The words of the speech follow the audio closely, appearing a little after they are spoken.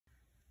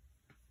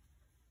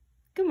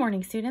Good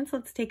morning, students.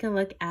 Let's take a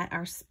look at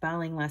our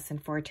spelling lesson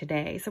for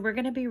today. So we're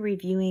going to be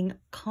reviewing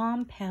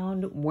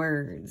compound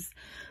words.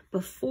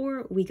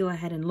 Before we go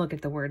ahead and look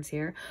at the words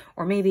here,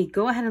 or maybe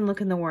go ahead and look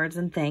in the words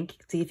and think,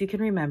 see if you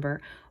can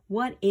remember,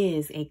 what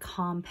is a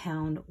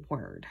compound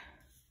word?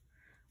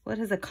 What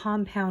does a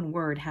compound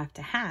word have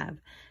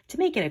to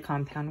make it a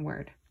compound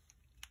word?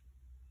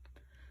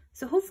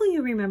 So hopefully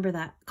you remember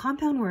that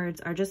compound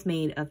words are just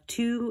made of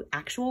two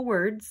actual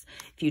words.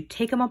 If you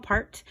take them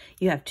apart,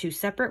 you have two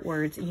separate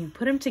words and you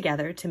put them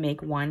together to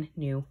make one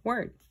new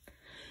word.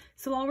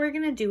 So all we're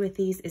going to do with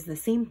these is the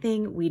same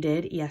thing we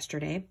did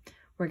yesterday.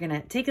 We're going to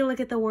take a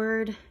look at the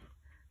word,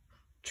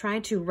 try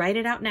to write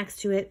it out next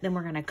to it, then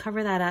we're going to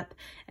cover that up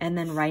and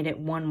then write it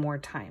one more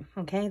time.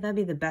 Okay, that'd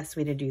be the best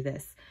way to do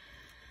this.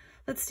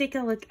 Let's take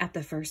a look at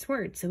the first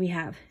word. So we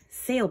have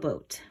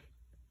sailboat,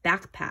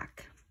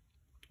 backpack,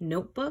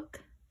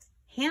 notebook,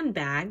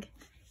 handbag,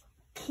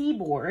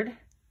 keyboard,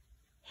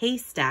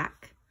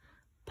 haystack,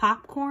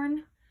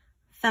 popcorn,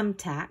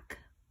 thumbtack,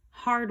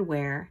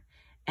 hardware,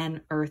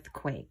 and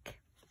earthquake.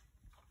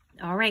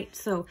 All right,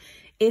 so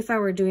if I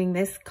were doing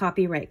this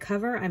copyright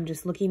cover, I'm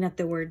just looking at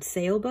the word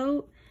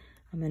sailboat.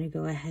 I'm going to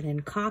go ahead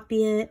and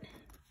copy it.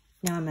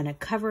 Now I'm going to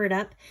cover it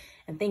up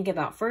and think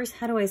about first,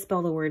 how do I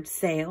spell the word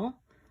sail?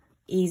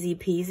 Easy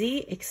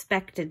peasy,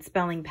 expected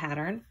spelling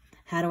pattern.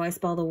 How do I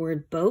spell the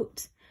word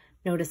boat?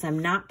 Notice I'm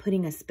not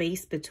putting a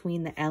space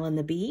between the L and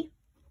the B.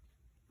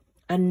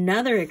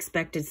 Another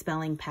expected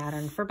spelling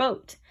pattern for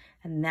boat,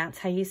 and that's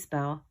how you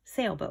spell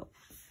sailboat.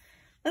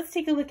 Let's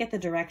take a look at the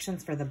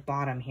directions for the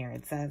bottom here.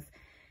 It says,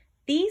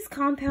 these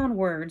compound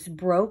words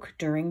broke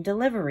during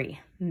delivery.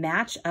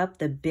 Match up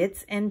the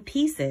bits and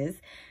pieces,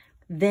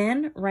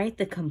 then write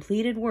the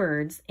completed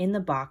words in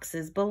the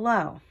boxes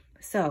below.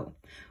 So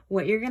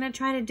what you're going to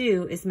try to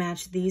do is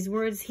match these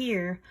words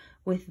here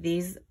with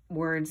these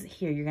words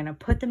here. You're going to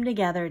put them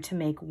together to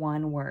make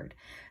one word.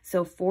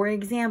 So for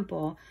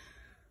example,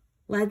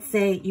 let's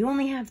say you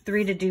only have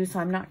 3 to do, so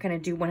I'm not going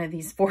to do one of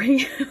these for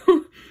you.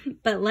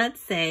 But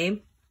let's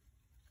say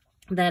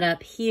that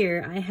up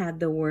here I had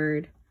the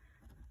word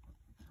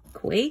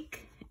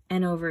quake,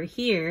 and over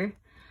here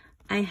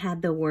I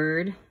had the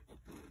word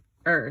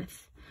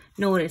earth.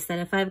 Notice that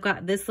if I've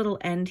got this little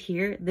end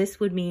here, this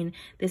would mean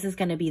this is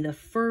going to be the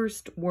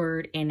first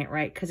word in it,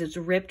 right? Because it's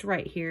ripped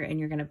right here and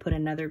you're going to put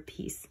another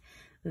piece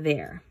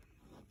there.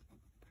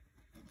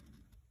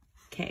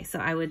 Okay, so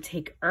I would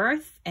take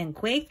earth and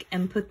quake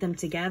and put them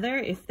together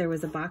if there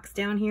was a box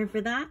down here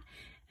for that.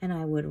 And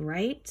I would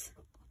write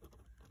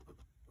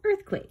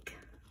earthquake.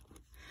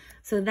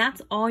 So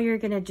that's all you're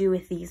going to do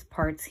with these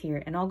parts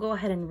here. And I'll go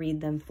ahead and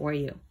read them for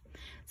you.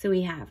 So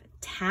we have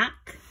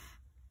tack,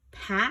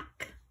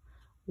 pack,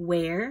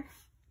 wear,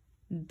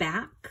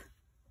 back,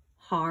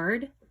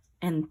 hard,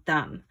 and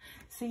thumb.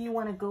 So you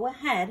want to go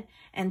ahead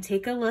and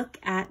take a look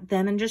at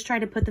them and just try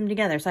to put them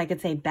together. So I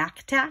could say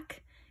back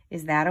tack,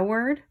 is that a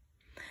word?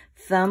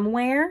 Thumb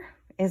wear,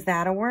 is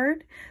that a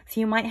word?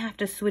 So you might have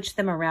to switch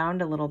them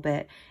around a little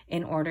bit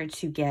in order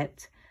to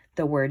get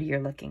the word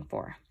you're looking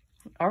for.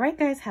 All right,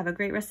 guys, have a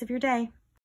great rest of your day.